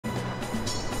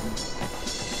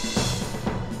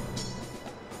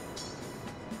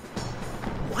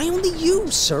Why only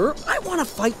you, sir? I want to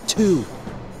fight too.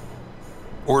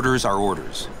 Orders are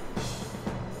orders.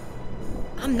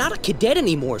 I'm not a cadet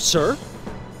anymore, sir.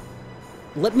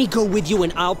 Let me go with you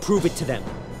and I'll prove it to them.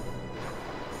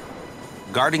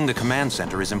 Guarding the command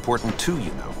center is important too,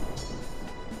 you know.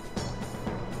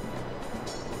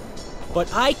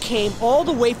 But I came all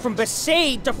the way from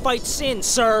Besaid to fight Sin,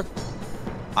 sir.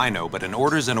 I know, but an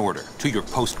order's an order. To your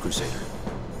post, Crusader.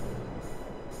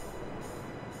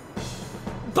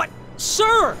 But,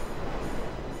 sir!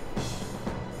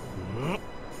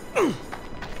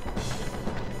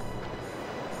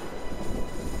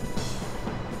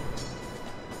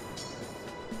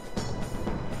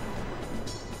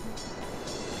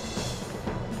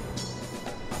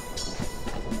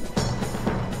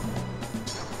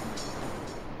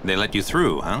 They let you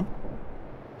through, huh?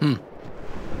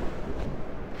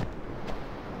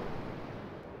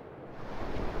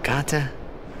 Gata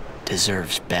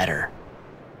deserves better.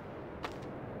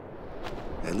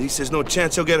 At least there's no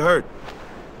chance he'll get hurt.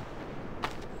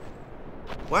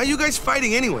 Why are you guys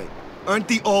fighting anyway? Aren't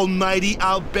the almighty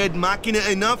Al-Bed Machina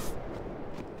enough?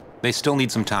 They still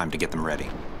need some time to get them ready.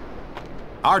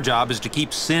 Our job is to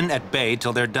keep Sin at bay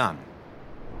till they're done.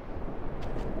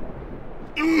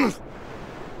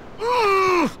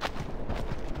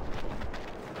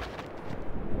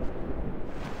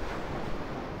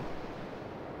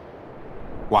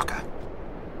 Waka.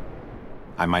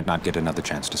 I might not get another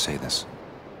chance to say this.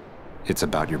 It's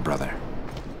about your brother.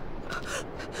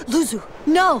 Luzu,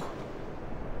 no!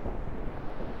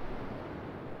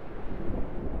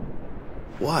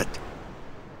 What?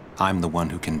 I'm the one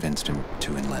who convinced him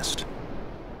to enlist.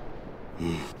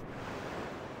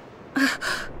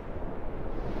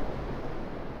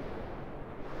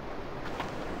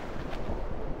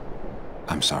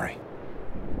 I'm sorry.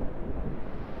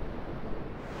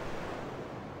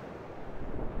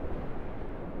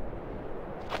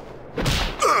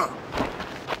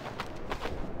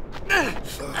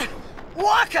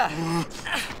 Waka!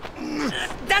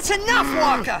 That's enough,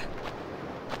 Waka!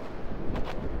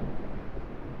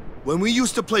 When we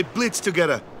used to play Blitz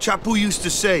together, Chapu used to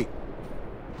say...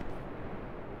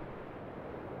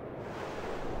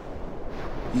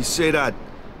 He said that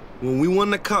when we won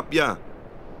the cup, yeah,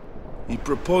 he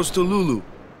proposed to Lulu.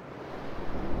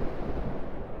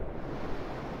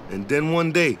 And then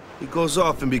one day, he goes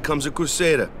off and becomes a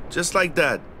crusader, just like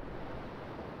that.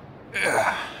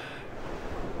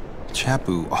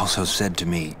 Chapu also said to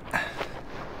me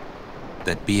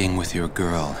that being with your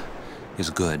girl is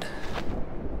good.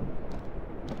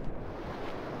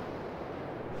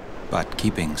 But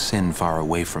keeping Sin far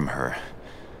away from her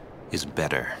is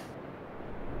better.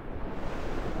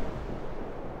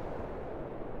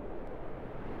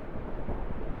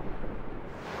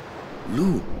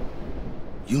 Lu,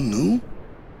 you knew?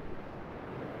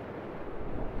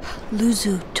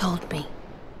 Luzu told me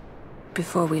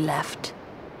before we left.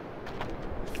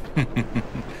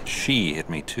 She hit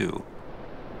me too.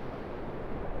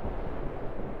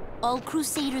 All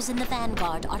Crusaders in the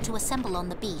Vanguard are to assemble on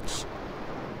the beach.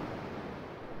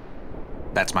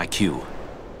 That's my cue.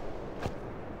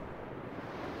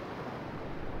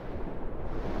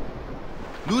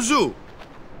 Luzu,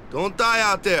 don't die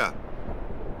out there.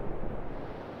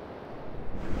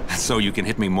 So you can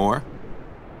hit me more?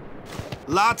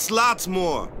 Lots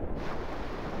more.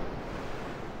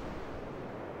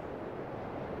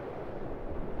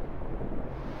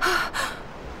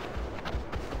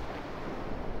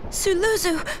 Sir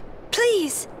Luzu,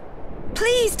 please!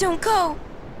 Please don't go!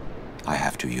 I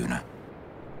have to, Yuna.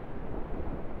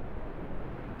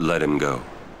 Let him go.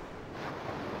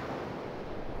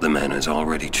 The man has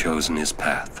already chosen his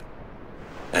path,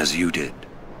 as you did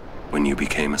when you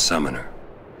became a summoner.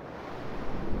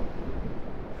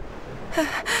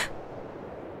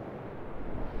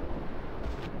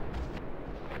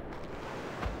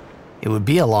 It would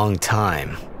be a long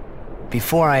time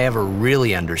before I ever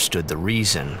really understood the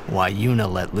reason why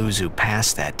Yuna let Luzu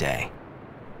pass that day.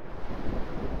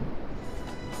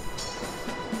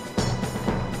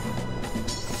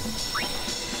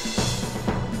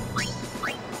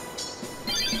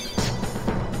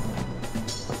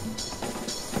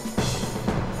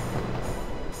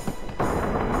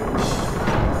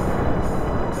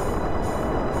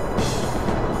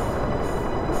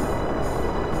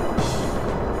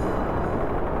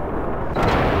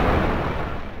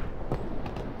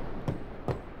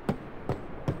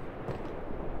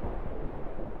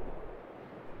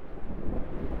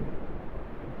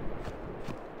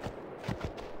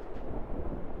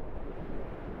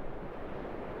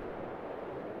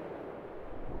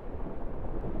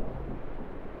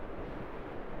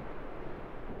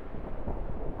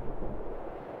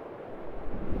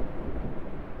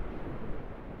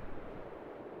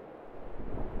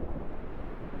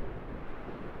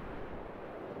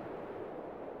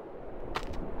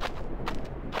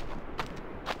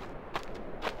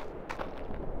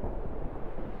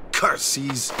 course,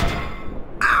 he's...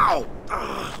 Ow!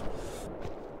 Ugh.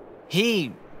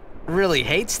 He really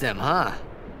hates them, huh?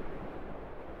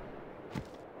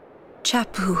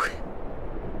 Chappu.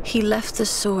 He left the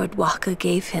sword Waka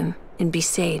gave him in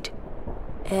Besaid.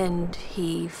 And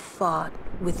he fought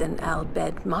with an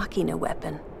Al-Bhed Machina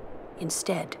weapon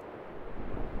instead.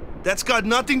 That's got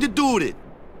nothing to do with it.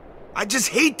 I just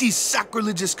hate these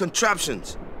sacrilegious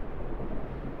contraptions.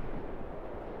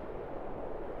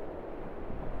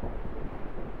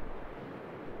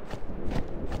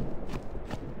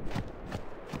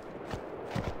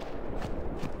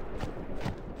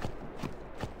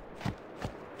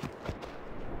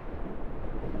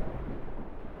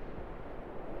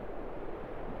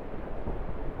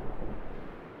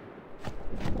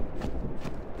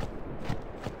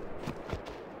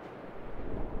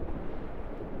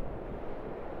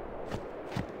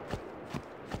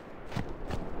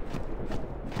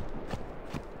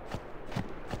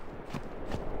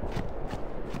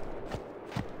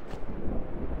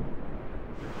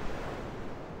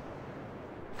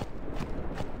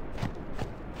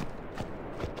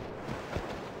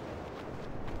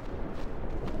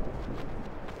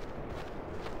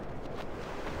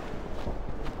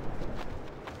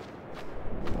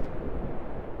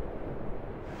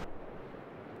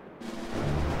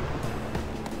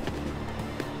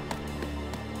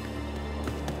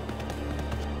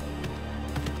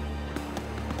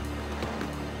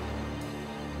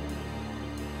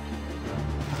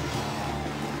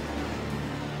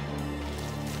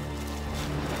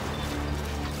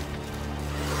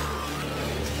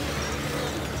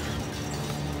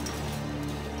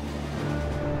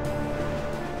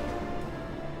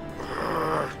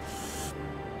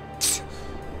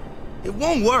 It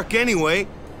won't work anyway.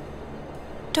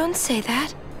 Don't say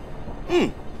that.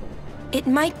 It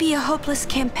might be a hopeless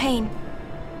campaign.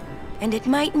 And it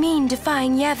might mean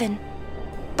defying Yevon.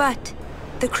 But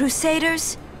the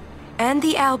Crusaders and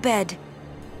the Al-Bhed,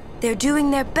 they're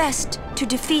doing their best to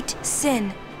defeat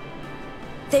sin.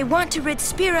 They want to rid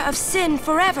Spira of sin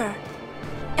forever.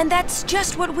 And that's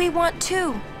just what we want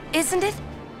too, isn't it?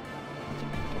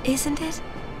 Isn't it?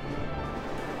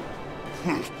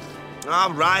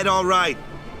 All right.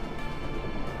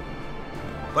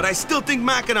 But I still think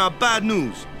Machina are bad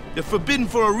news. They're forbidden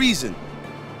for a reason.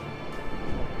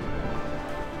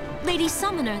 Lady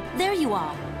Summoner, there you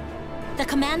are. The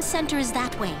command center is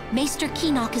that way. Maester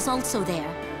Keenock is also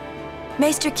there.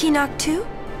 Maester Keenock too?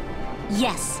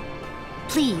 Yes.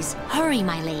 Please, hurry,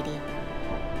 my lady.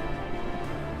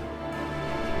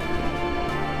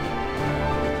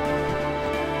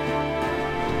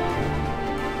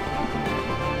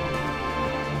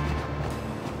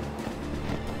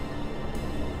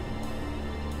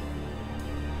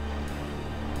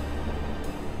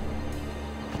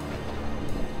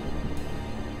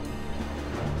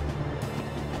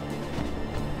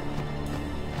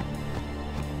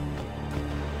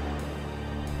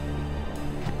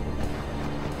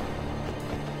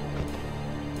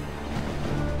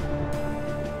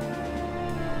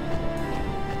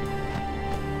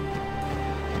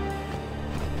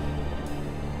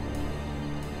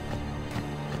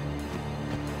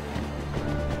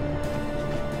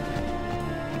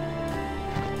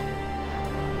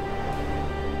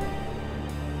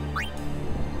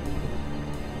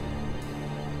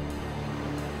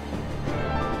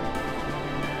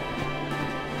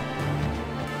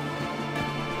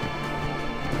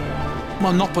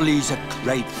 Monopoly's a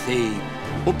great thing.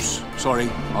 Oops, sorry,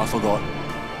 I forgot.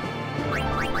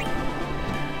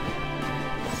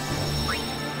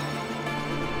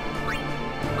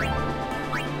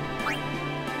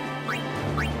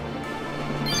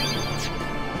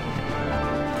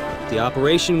 The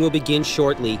operation will begin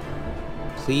shortly.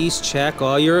 Please check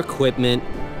all your equipment.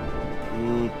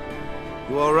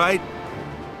 You all right?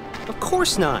 Of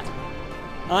course not.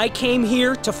 I came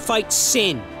here to fight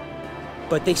sin.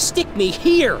 But they stick me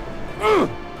here!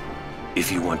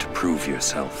 If you want to prove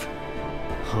yourself.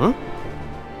 Huh?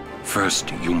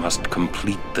 First, you must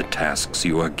complete the tasks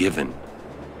you are given.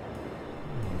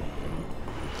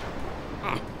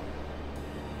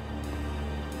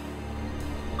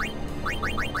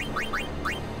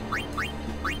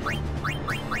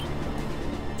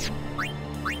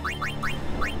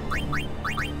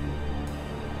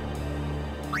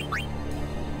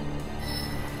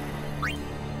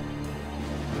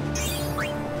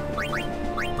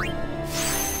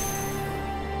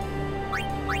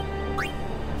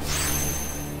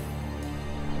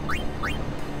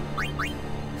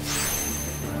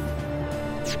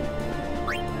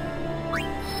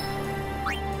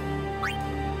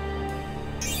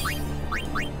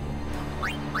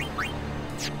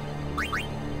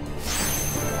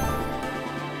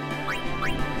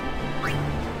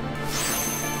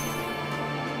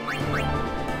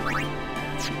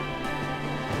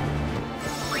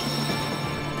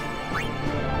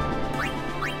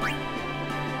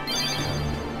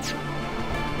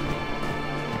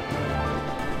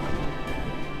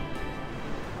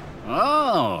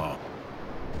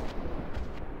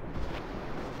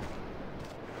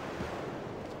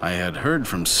 I had heard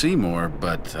from Seymour,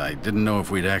 but I didn't know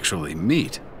if we'd actually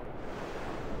meet.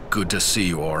 Good to see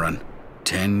you, Oren.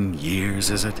 10 years,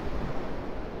 is it?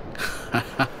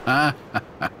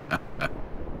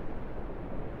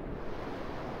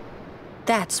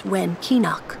 That's Wen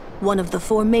Keenock, one of the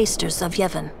 4 maesters of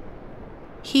Yevon.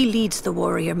 He leads the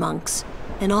warrior monks,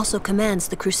 and also commands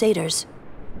the Crusaders.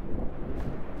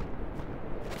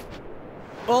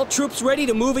 All troops ready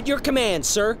to move at your command,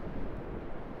 sir.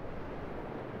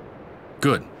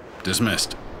 Good.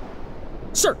 Dismissed.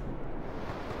 Sir!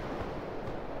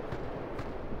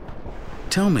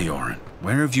 Tell me, Oren,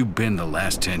 where have you been the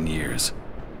last 10 years?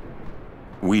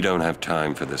 We don't have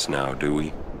time for this now, do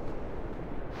we?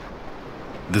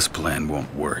 This plan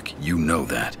won't work, you know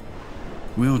that.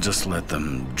 We'll just let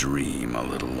them dream a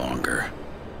little longer.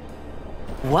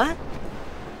 What?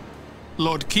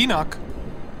 Lord Keenock.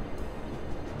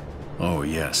 Oh,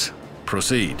 yes.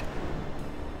 Proceed.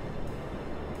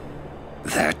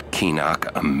 That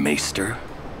Keenock a maester?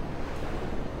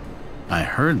 I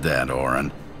heard that,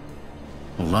 Oren.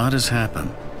 A lot has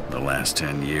happened the last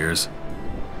 10 years.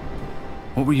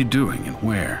 What were you doing and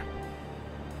where?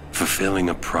 Fulfilling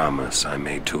a promise I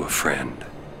made to a friend.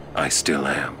 I still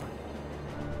am.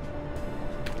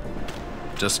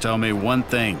 Just tell me one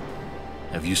thing.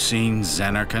 Have you seen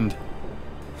Zanarkand?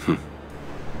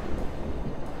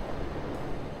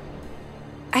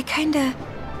 I kinda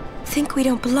think we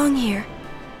don't belong here.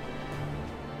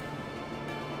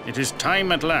 It is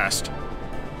time at last.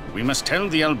 We must tell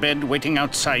the Al Bhed waiting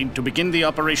outside to begin the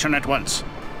operation at once.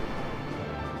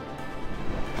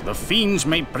 The fiends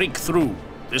may break through.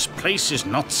 This place is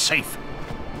not safe.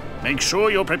 Make sure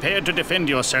you're prepared to defend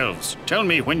yourselves. Tell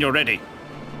me when you're ready.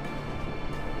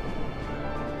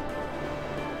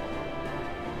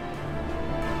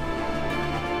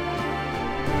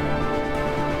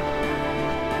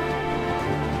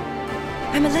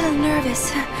 I'm a little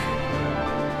nervous.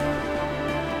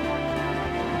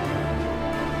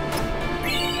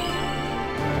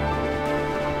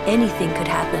 Anything could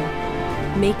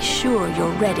happen. Make sure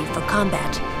you're ready for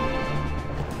combat.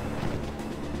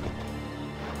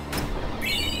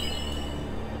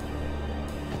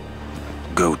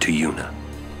 Go to Yuna.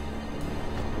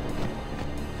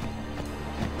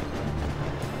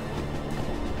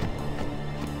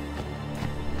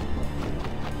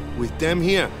 With them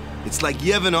here, it's like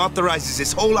Yevon authorizes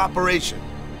this whole operation.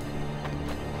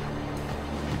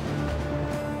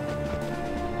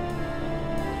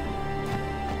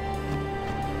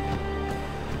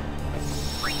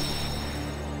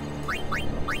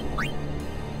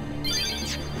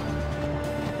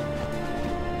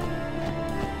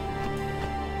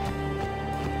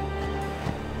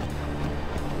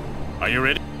 Are you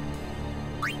ready?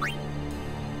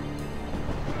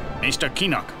 Maester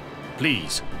Keenock,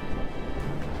 please.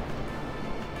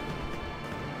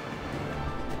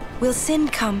 Will Sin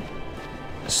come?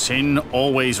 Sin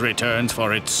always returns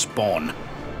for its spawn.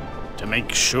 To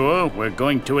make sure, we're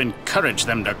going to encourage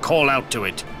them to call out to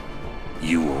it.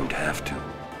 You won't have to.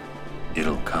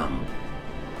 It'll come.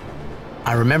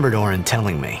 I remembered Oren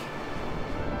telling me.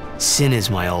 Sin is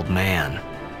my old man.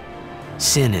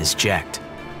 Sin is Jecht.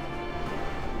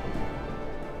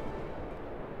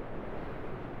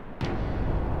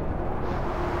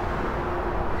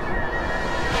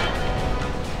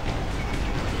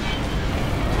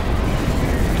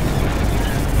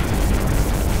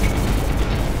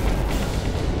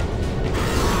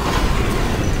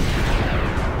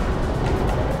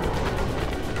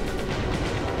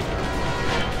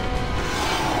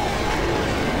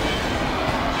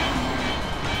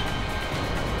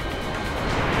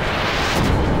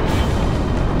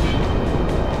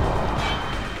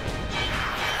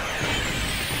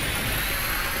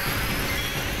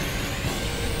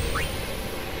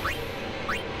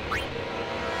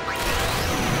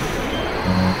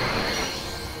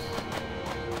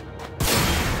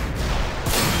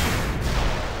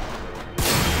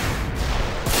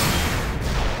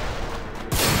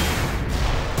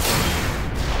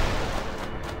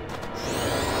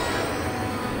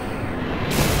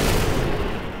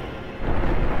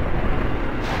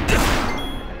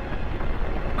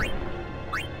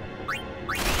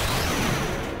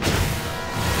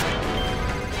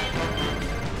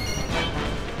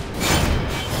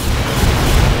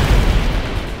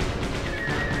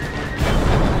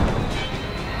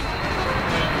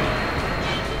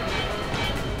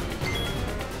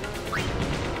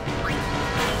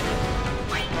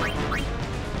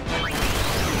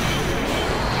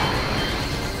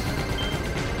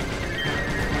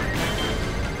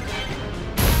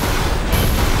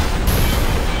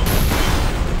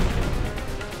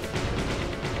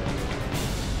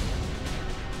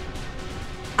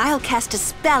 I'll cast a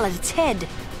spell at its head.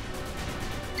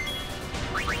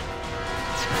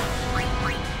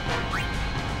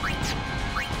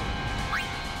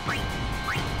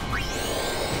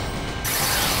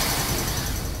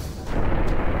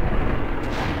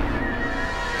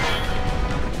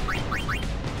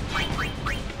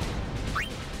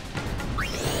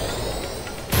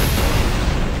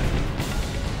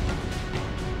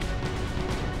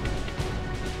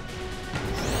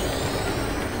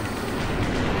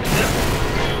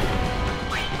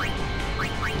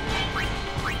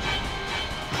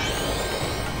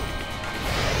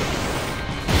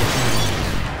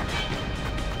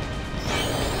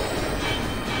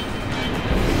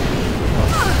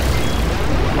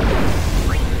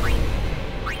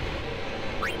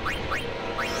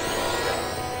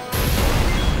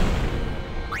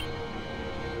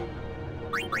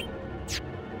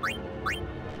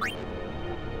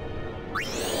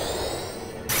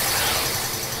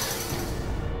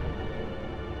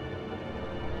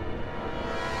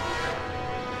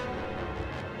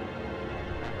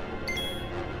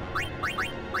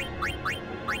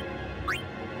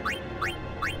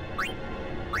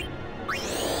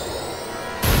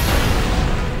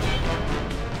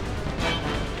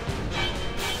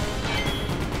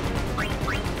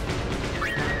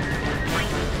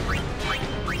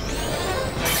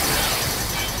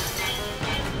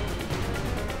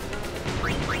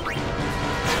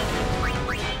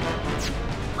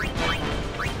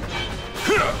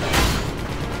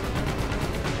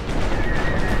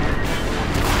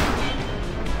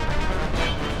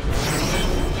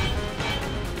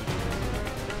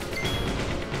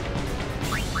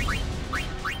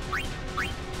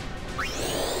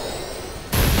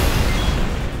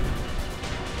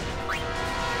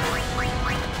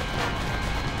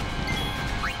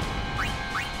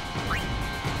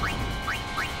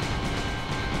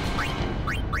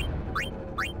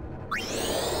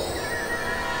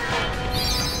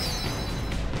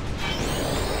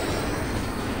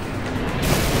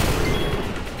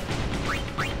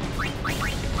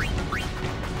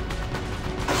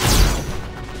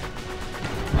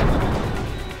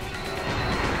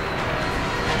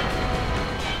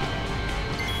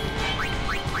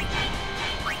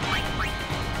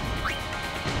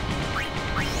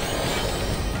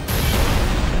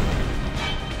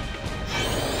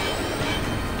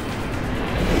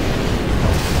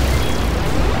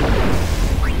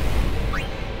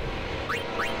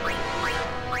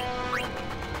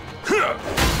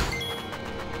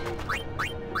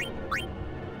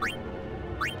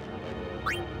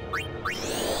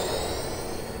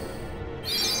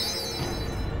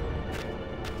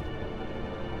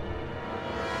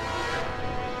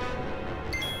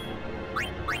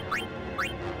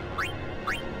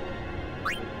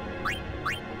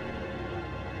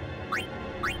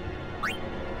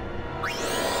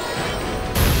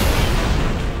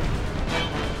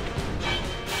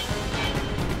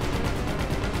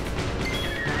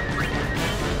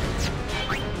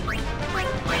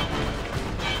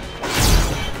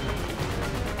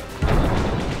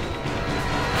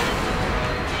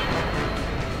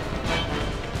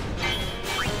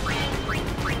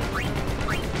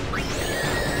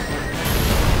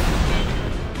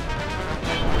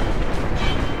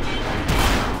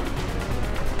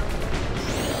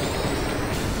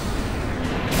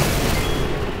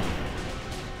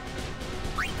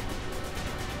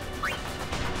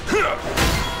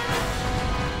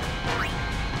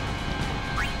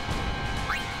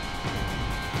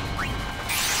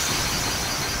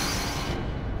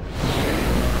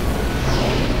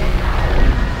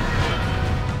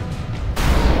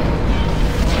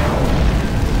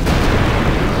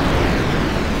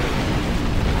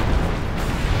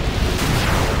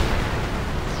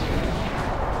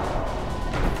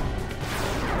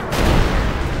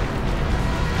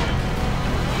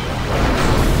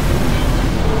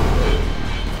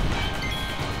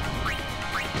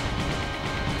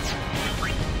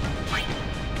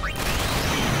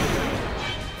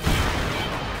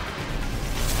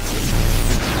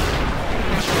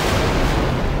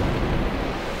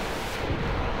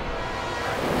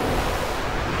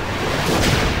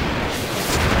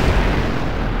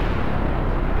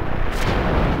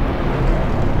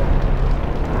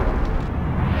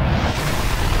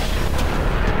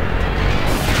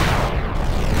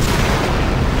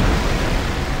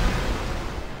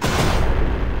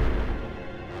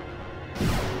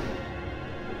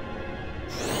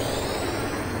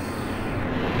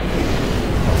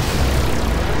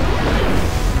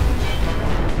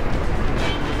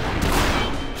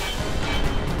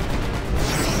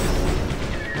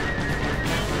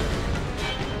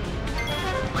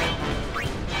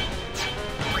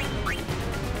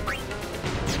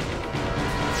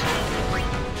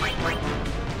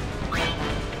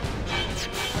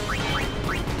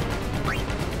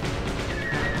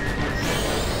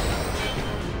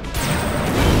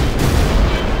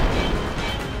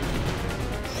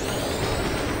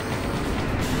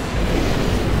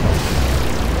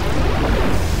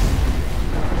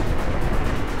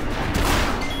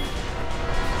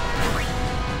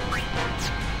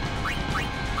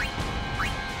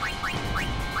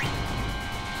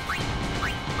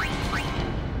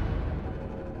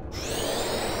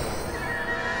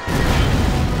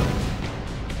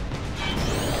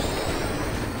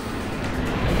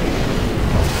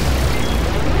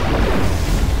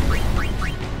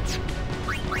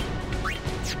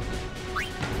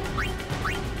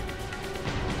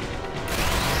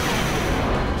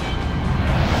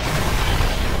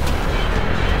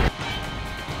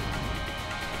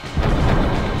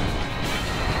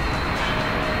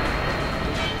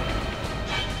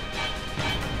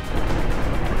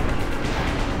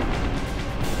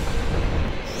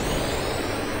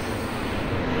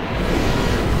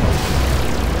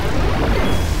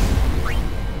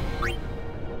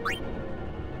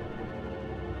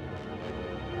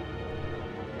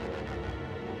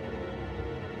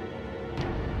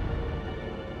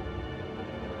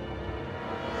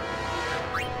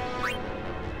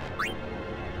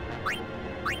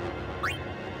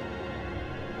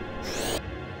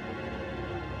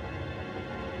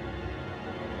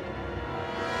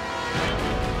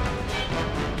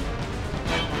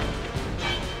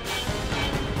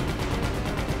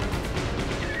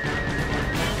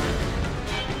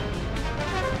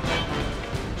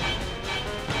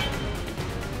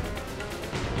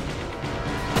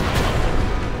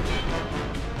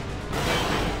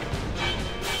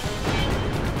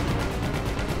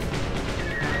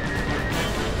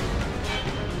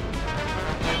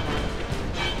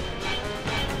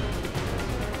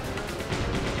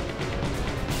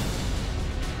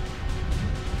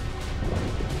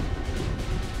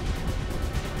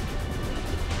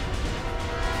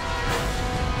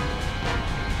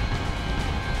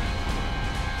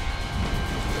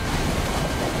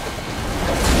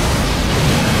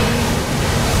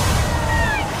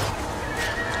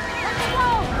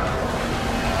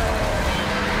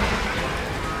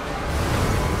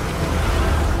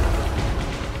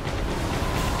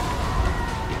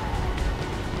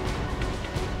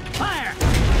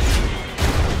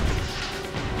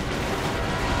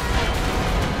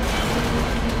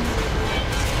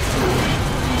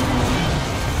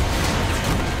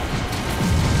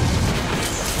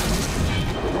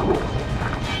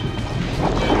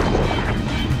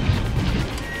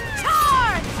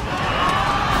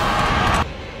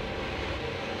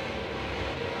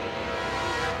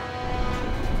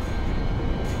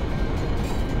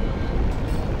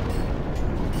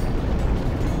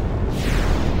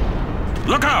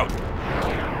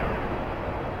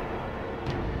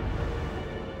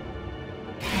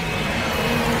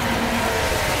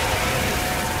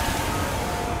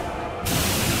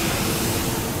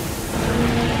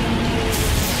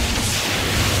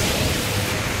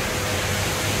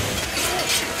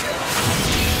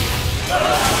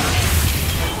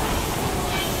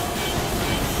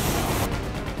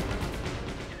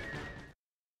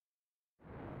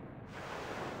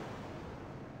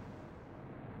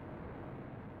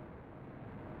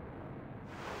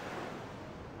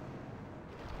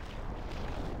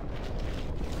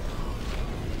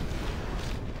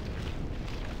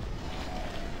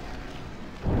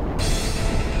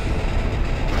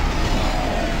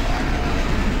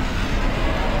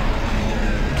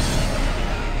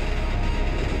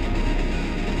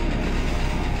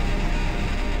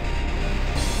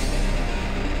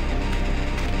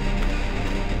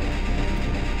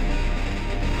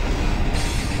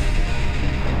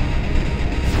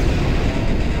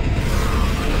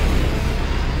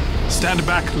 Stand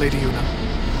back, Lady Yuna.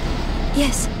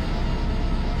 Yes.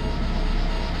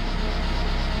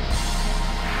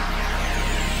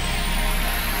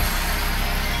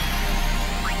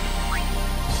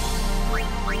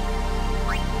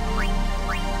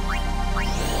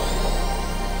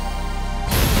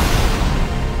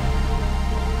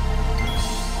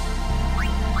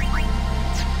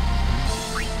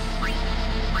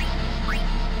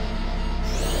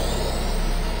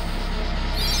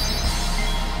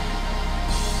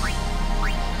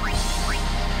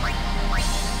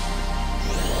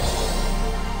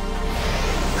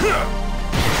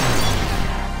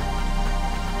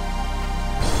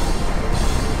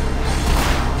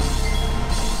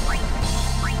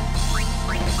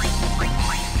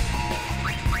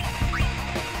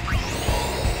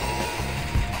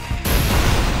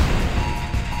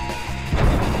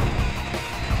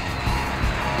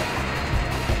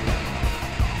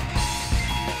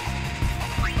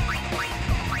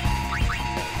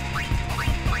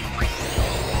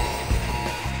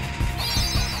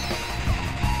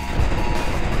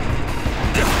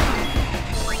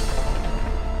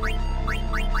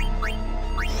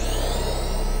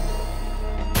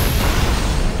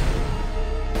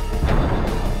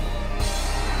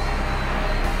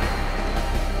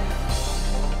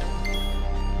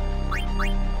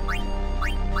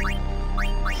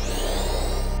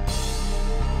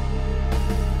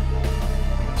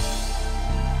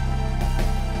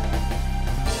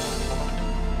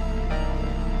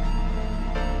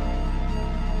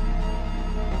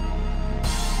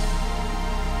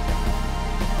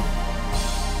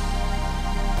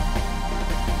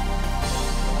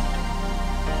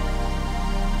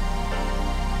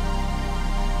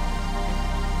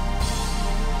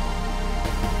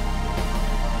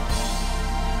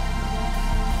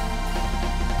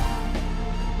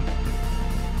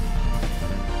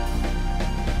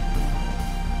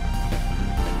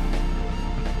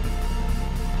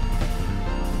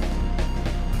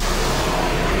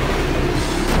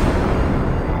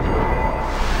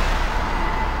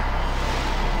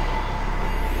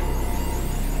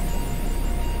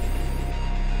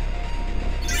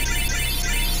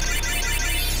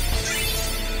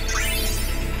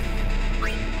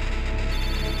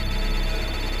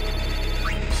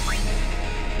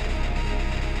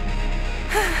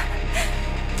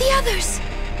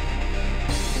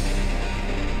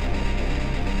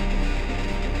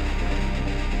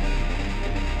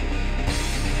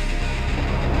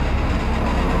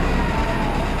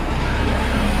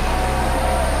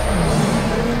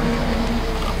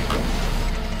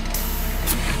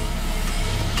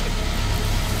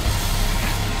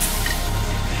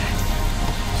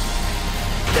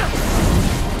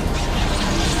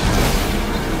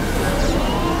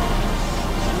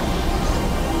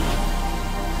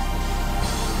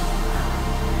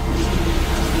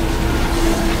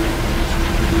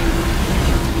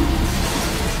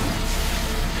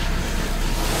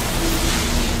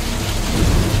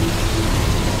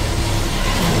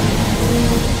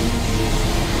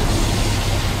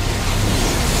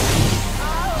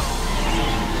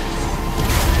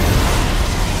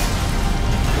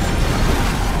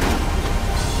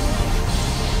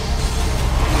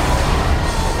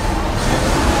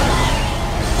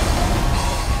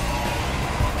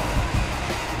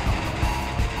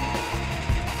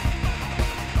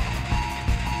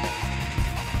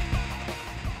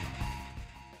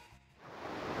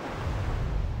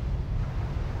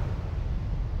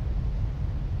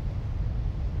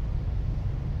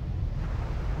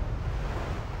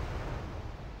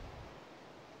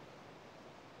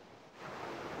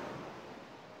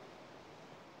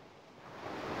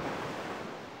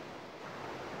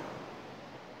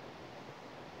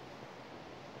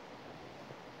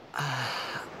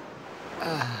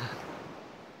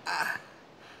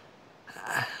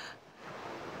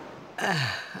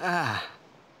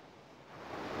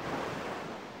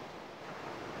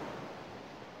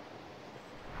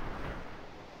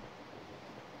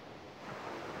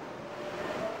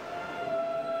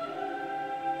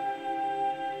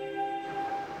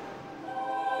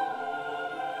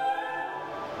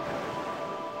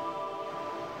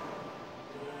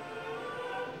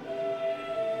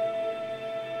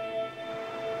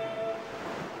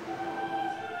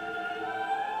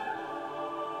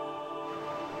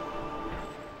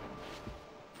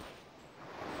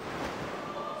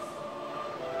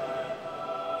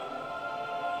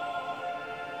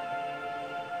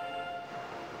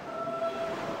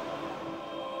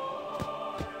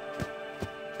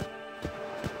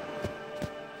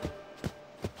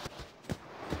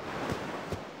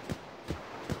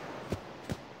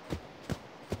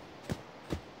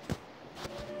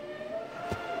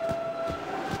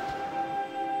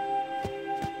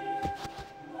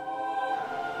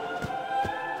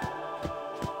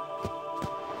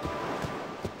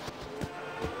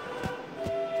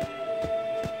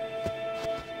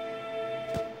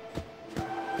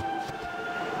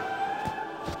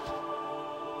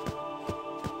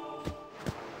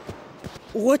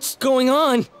 What's going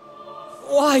on?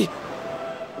 Why?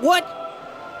 What?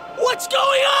 What's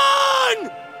going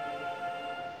on?!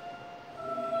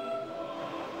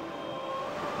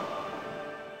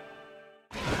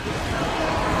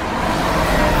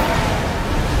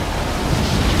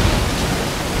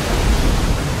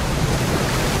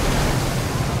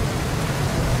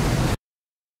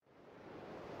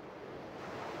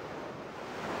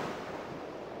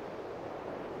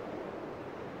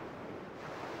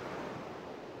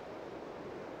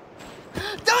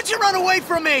 Don't you run away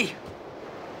from me!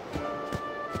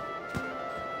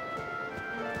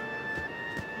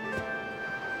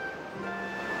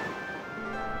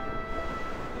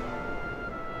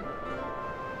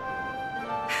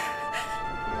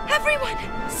 Everyone,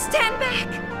 stand back!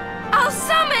 I'll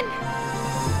summon!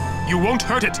 You won't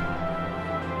hurt it!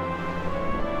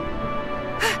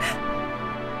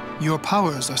 Your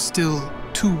powers are still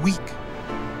too weak.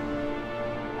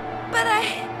 But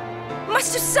I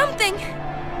must do something!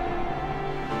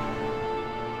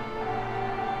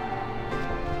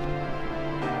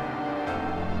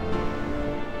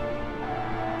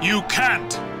 You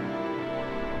can't!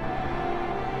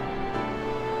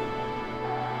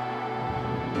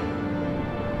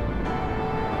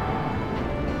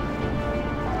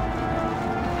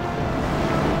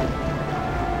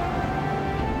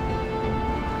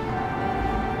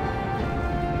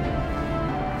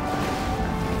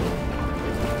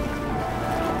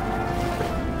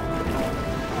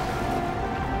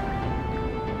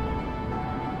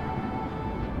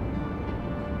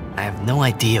 I have no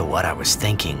idea what I was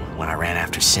thinking when I ran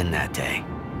after Sin that day.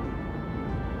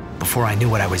 Before I knew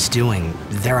what I was doing,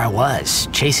 there I was,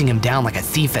 chasing him down like a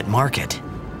thief at market.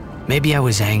 Maybe I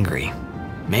was angry.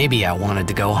 Maybe I wanted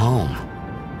to go home.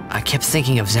 I kept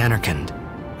thinking of Zanarkand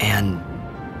and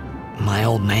my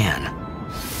old man.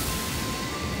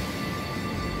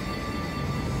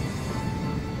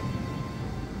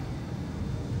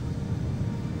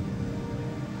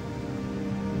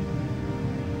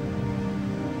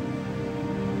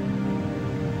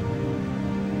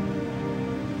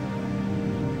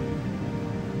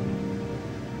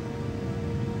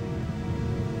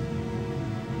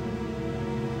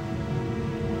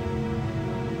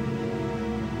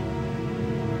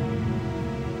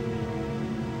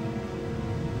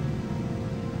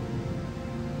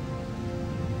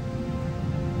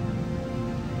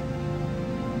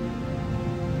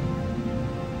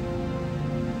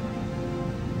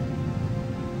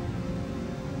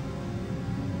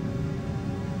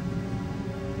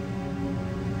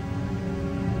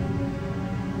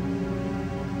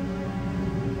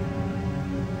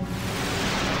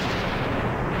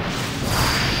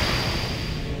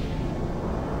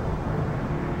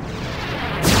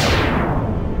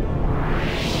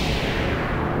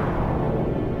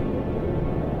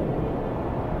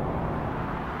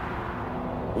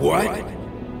 What?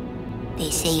 They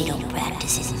say you don't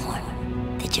practice anymore,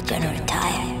 that you're gonna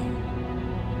retire.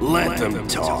 Let them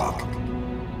talk.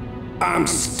 I'm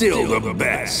still the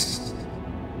best.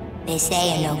 They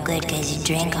say you're no good because you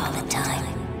drink all the time.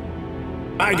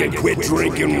 I can quit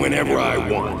drinking whenever I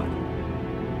want.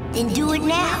 Then do it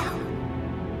now.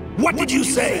 What did you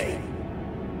say?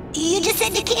 You just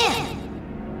said you can.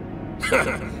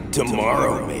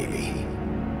 Tomorrow, maybe.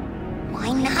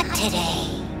 Why not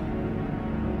today?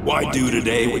 Why do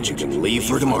today what you can leave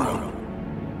for tomorrow?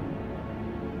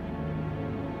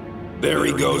 There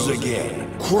he goes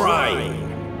again, crying.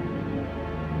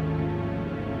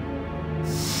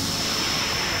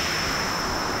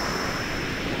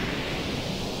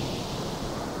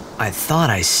 I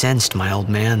thought I sensed my old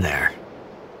man there.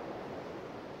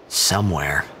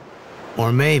 Somewhere.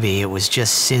 Or maybe it was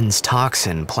just Sin's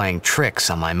toxin playing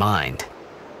tricks on my mind.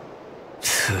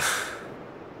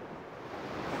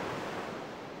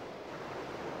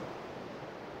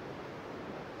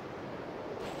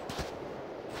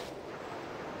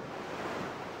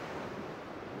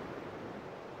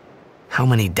 How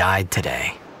many died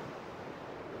today?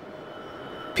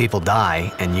 People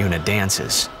die and Yuna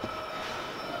dances.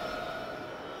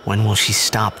 When will she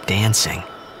stop dancing?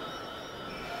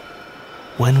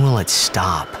 When will it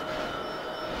stop?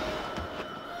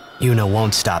 Yuna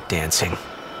won't stop dancing,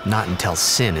 not until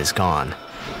Sin is gone.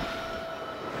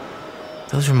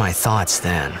 Those were my thoughts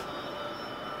then,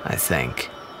 I think.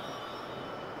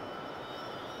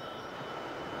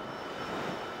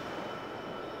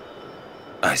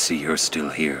 I see you're still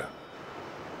here.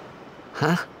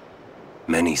 Huh?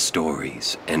 Many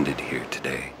stories ended here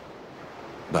today.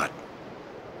 But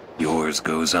yours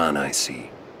goes on, I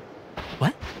see.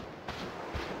 What?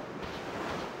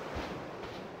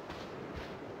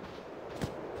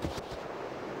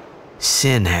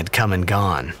 Sin had come and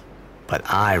gone, but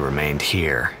I remained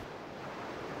here.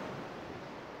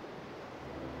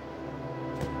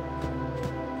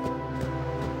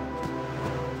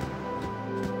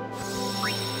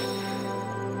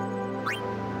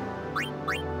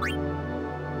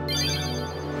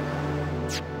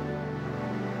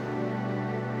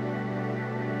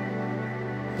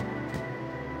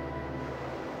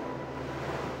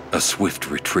 A swift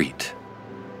retreat.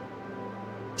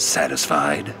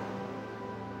 Satisfied?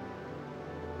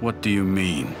 What do you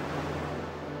mean?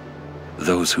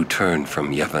 Those who turned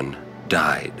from Yevon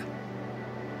died,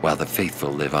 while the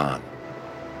faithful live on.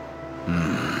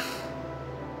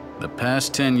 The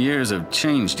past 10 years have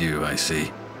changed you, I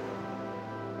see.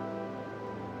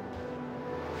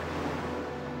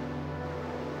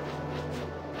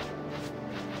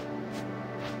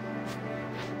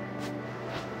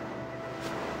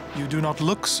 You do not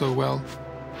look so well.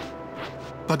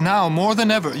 But now, more than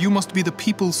ever, you must be the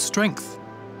people's strength,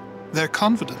 their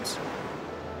confidence.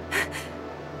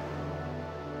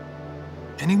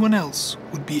 Anyone else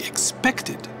would be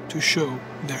expected to show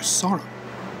their sorrow.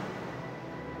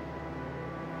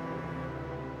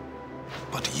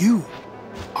 But you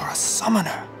are a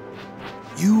summoner.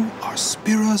 You are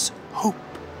Spira's hope.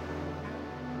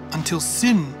 Until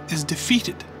sin is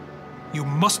defeated, you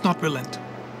must not relent.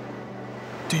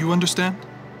 Do you understand?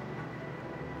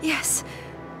 Yes,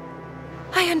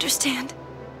 I understand.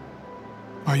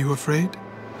 Are you afraid?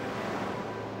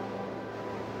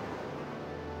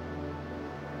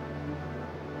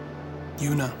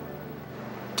 Yuna,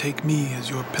 take me as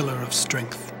your pillar of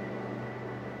strength,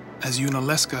 as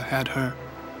Yunalesca had her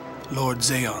Lord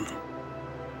Zeon.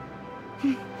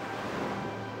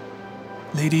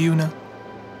 Lady Yuna,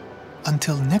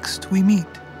 until next we meet,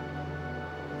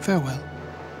 farewell.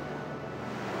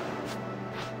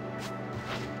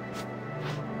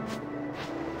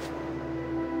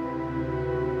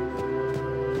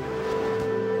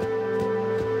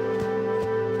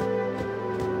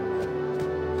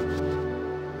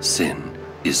 Sin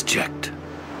is Jecht.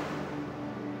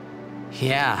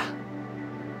 Yeah.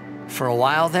 For a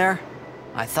while there,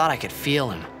 I thought I could feel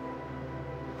him.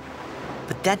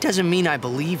 But that doesn't mean I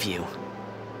believe you.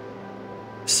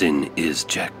 Sin is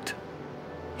Jecht.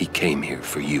 He came here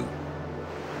for you.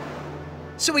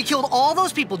 So he killed all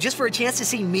those people just for a chance to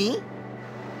see me?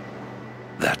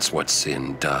 That's what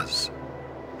Sin does.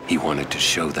 He wanted to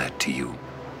show that to you.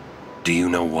 Do you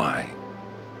know why?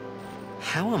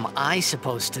 How am I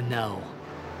supposed to know?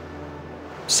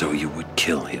 So you would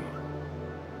kill him.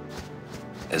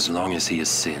 As long as he is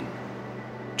Sin,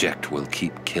 Jecht will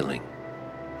keep killing.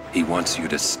 He wants you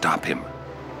to stop him.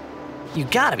 You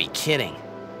gotta be kidding.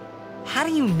 How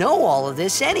do you know all of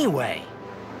this anyway?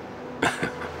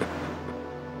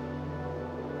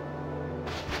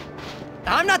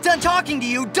 I'm not done talking to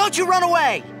you! Don't you run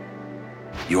away!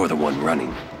 You're the one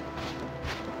running.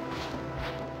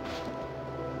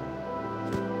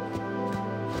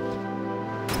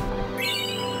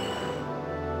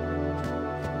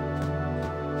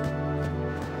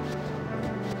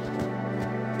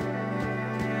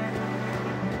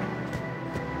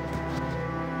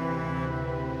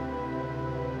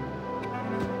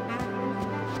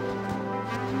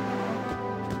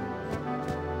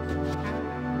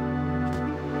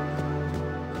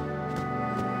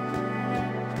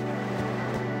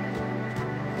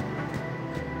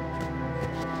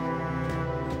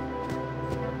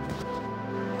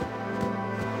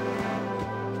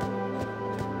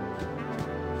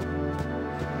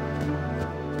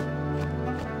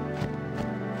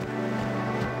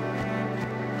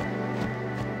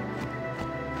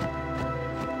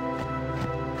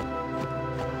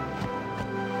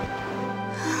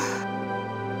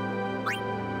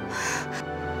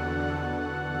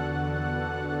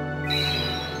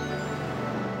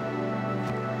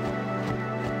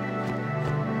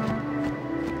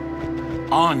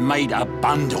 I made a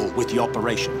bundle with the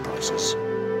operation prices.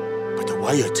 But the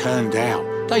way it turned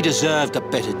out, they deserved a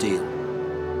better deal.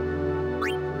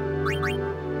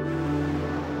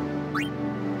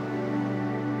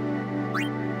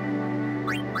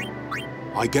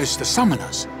 I guess the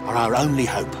summoners are our only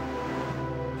hope.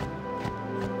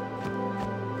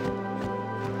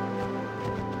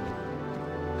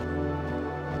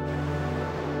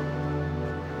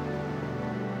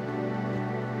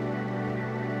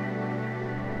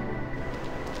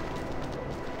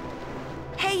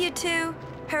 Hey, you two.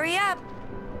 Hurry up.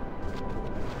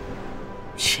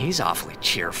 She's awfully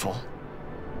cheerful.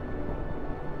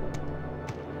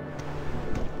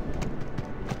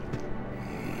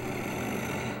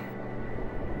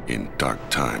 In dark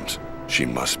times, she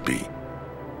must be.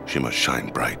 She must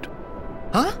shine bright.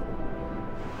 Huh?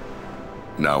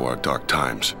 Now are dark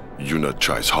times. Yuna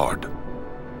tries hard.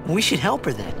 We should help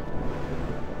her then.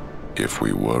 If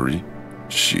we worry,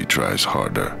 she tries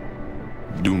harder.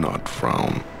 Do not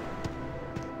frown.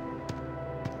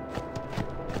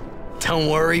 Don't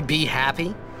worry, be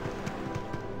happy.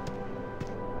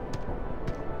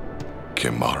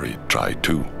 Kimahri tried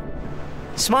too.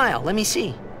 Smile, let me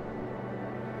see.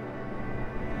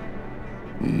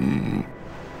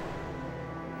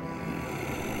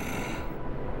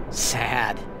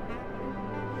 Sad.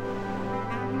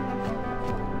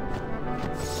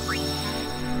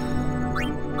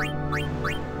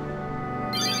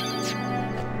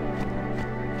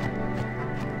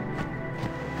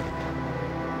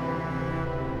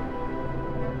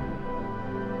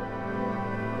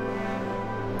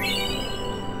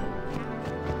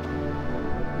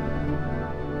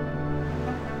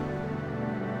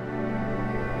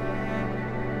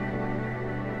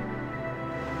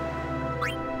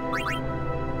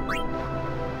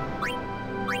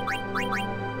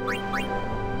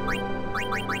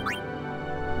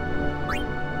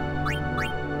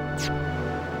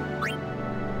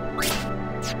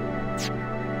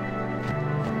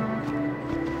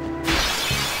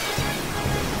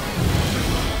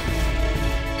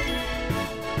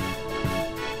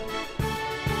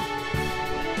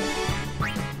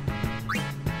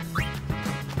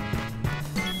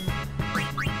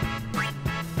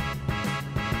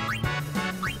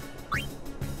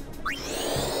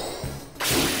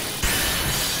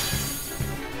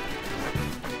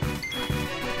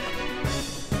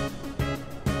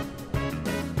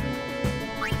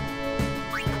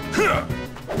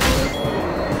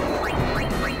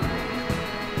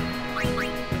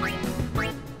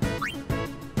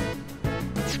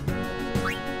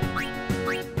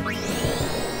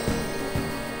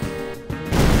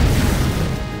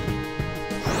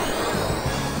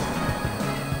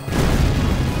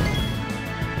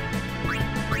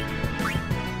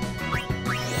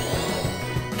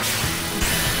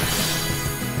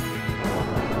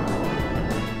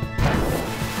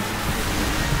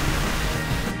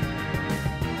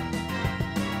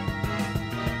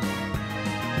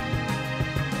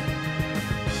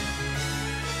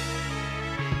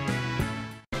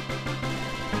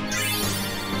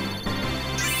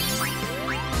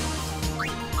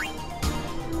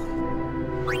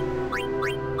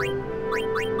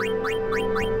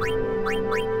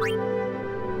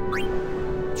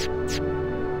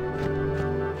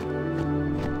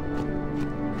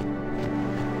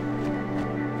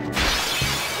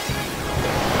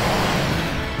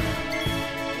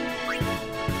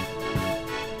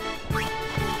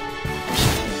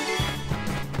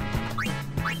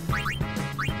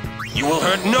 You will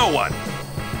hurt no one!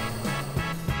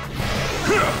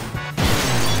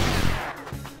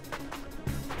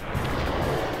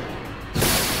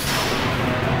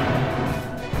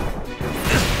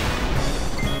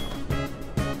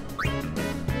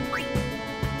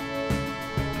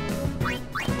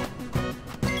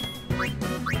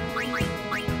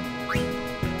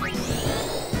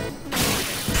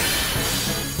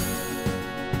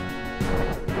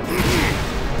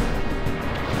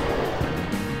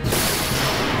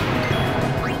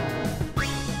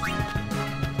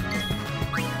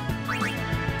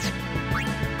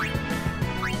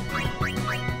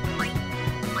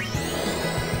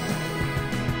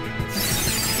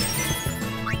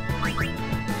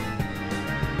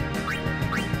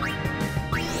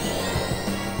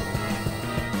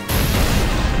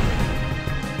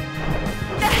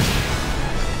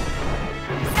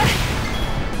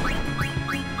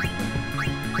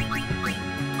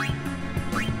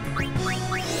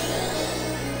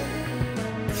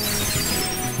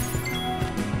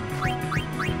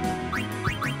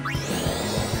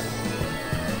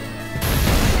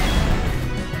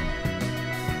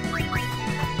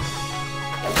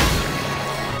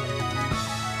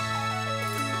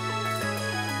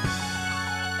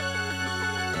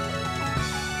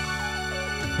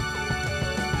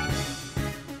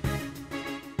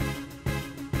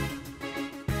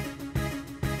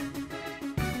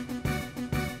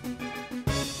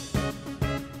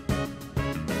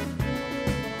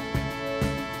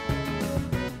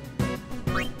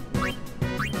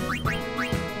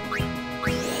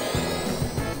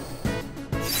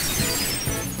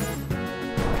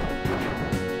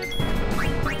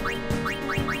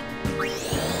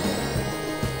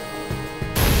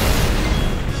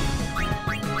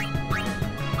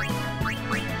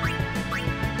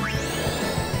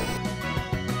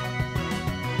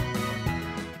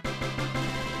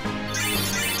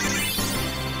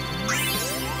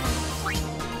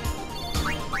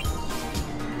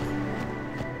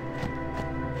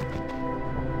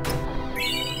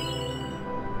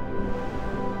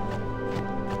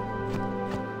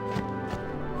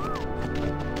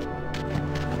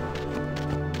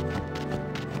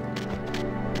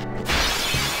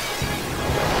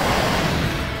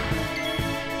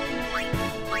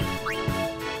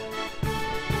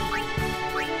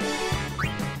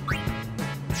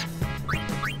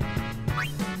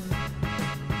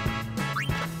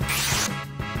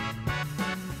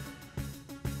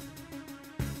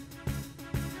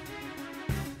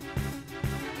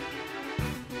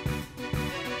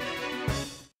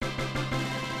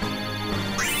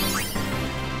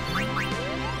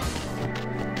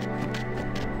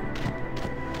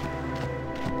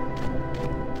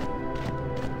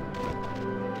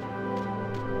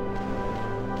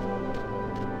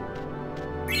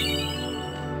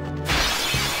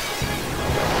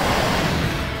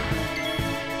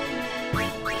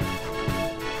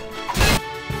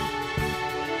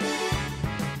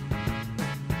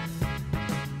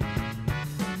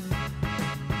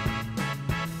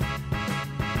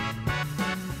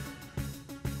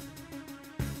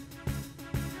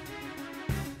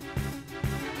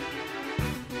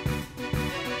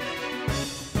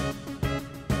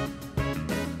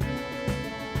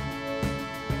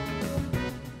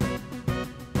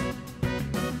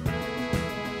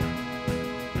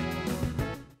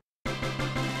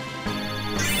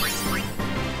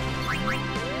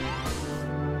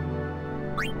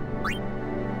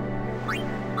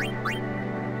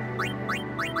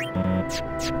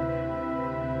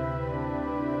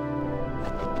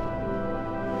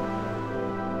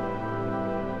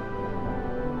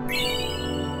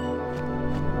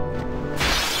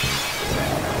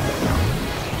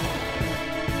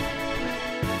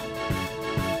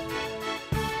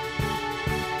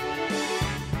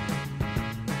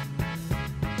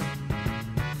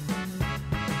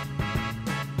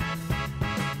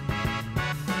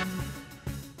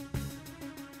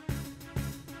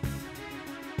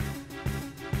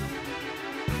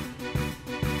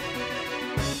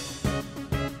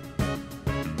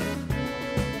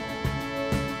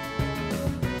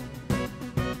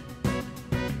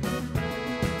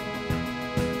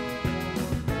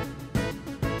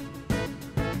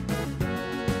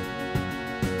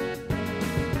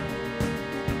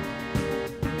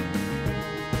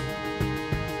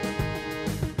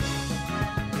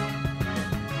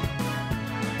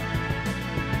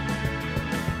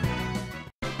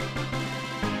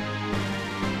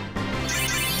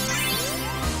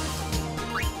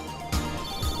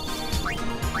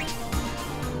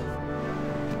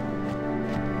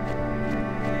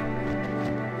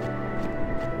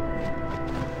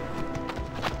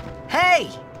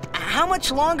 How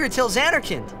much longer till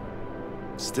Xanarkand?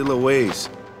 Still a ways.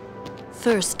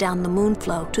 First down the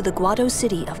Moonflow to the Guado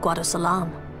city of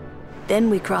Guadosalam.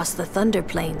 Then we cross the Thunder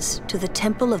Plains to the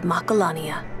Temple of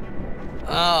Makalania.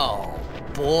 Oh,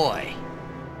 boy.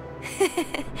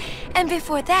 And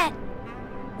before that,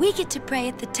 we get to pray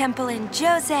at the temple in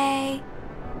Jose.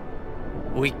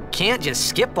 We can't just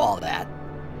skip all that,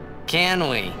 can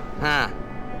we? Huh?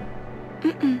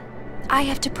 Mm-mm. I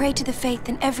have to pray to the faith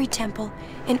in every temple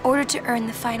in order to earn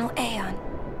the final Aeon.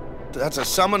 That's a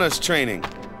summoner's training.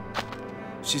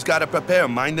 She's got to prepare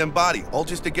mind and body, all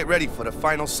just to get ready for the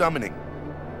final summoning.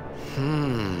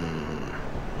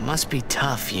 Must be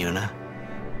tough, Yuna.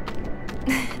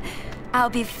 I'll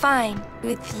be fine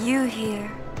with you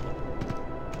here.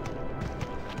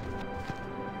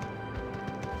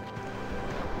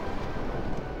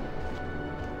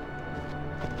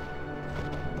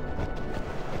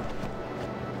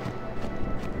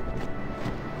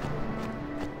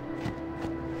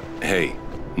 Hey,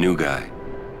 new guy.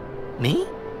 Me?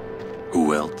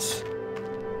 Who else?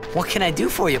 What can I do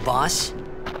for you, boss?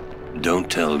 Don't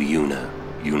tell Yuna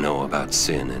you know about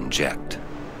Sin and Jekt.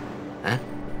 Huh?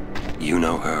 You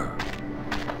know her.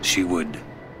 She would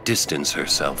distance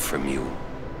herself from you.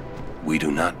 We do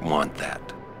not want that.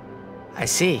 I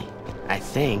see. I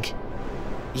think.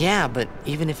 Yeah, but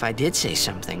even if I did say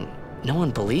something, no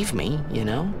one believed me, you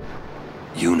know?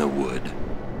 Yuna would.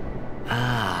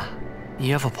 Ah,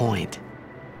 you have a point.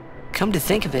 Come to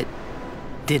think of it,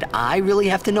 did I really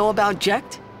have to know about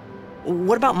Jekt?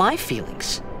 What about my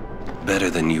feelings? Better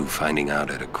than you finding out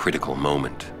at a critical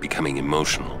moment, becoming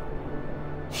emotional.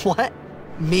 What?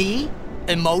 Me?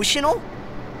 Emotional?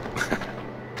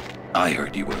 I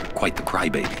heard you were quite the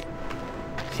crybaby.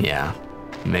 Yeah,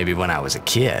 maybe when I was a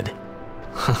kid.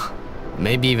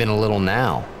 Maybe even a little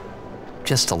now.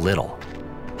 Just a little.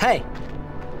 Hey,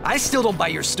 I still don't buy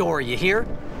your story, you hear?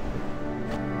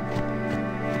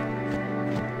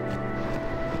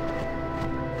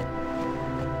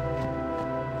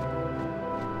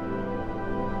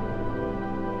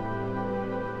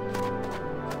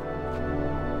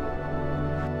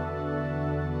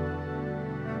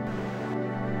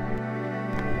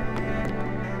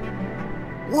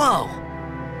 Whoa!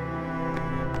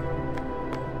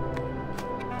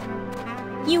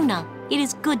 Yuna, it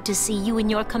is good to see you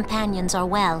and your companions are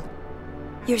well.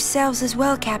 Yourselves as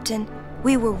well, Captain.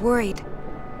 We were worried.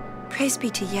 Praise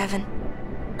be to Yevon.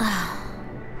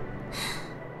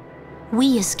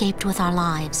 We escaped with our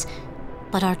lives,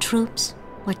 but our troops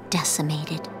were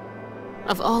decimated.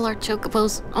 Of all our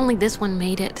chocobos, only this one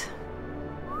made it.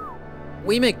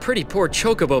 We make pretty poor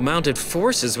chocobo-mounted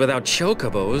forces without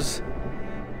chocobos.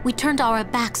 We turned our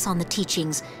backs on the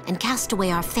teachings and cast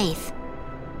away our faith.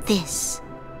 This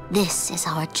is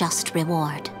our just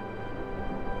reward.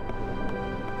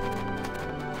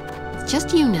 It's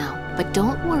just you now, but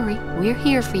don't worry, we're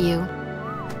here for you.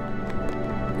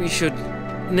 We should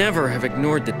never have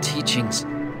ignored the teachings.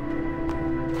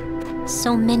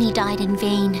 So many died in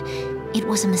vain. It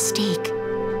was a mistake.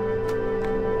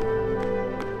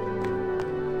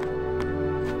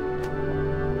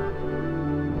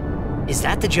 Is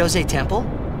that the Jose Temple?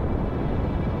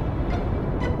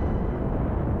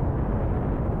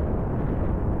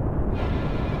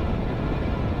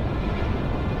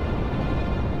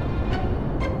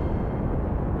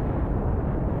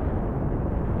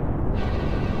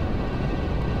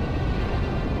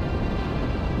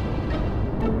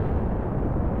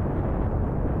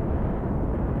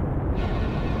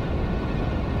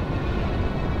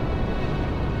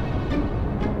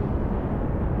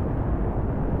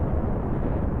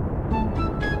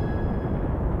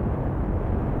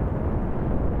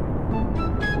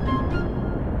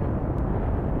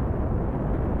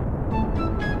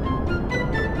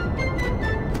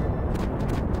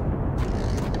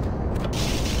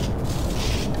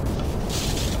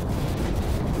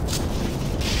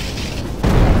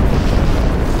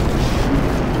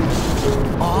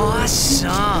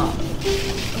 Awesome!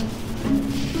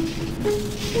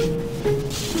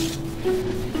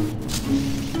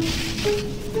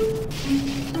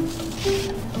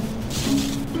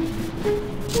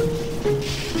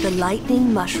 The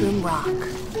Lightning Mushroom Rock.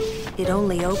 It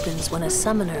only opens when a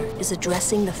summoner is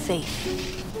addressing the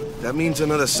faith. That means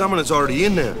another summoner's already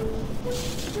in there.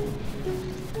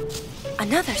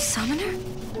 Another summoner?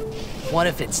 What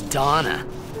if it's Donna?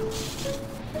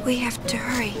 We have to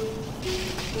hurry.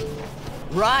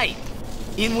 Right!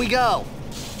 In we go!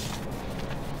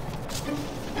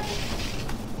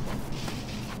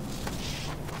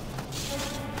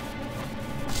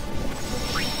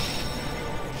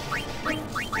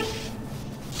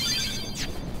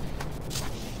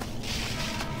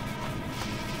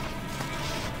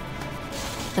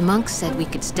 The monks said we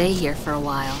could stay here for a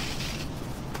while.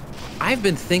 I've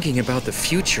been thinking about the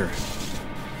future.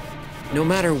 No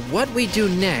matter what we do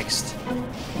next,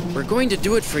 we're going to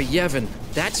do it for Yevon,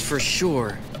 that's for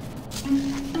sure.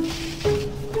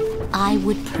 I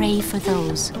would pray for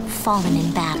those fallen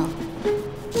in battle.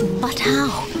 But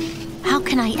how? How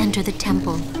can I enter the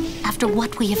temple after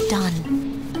what we have done?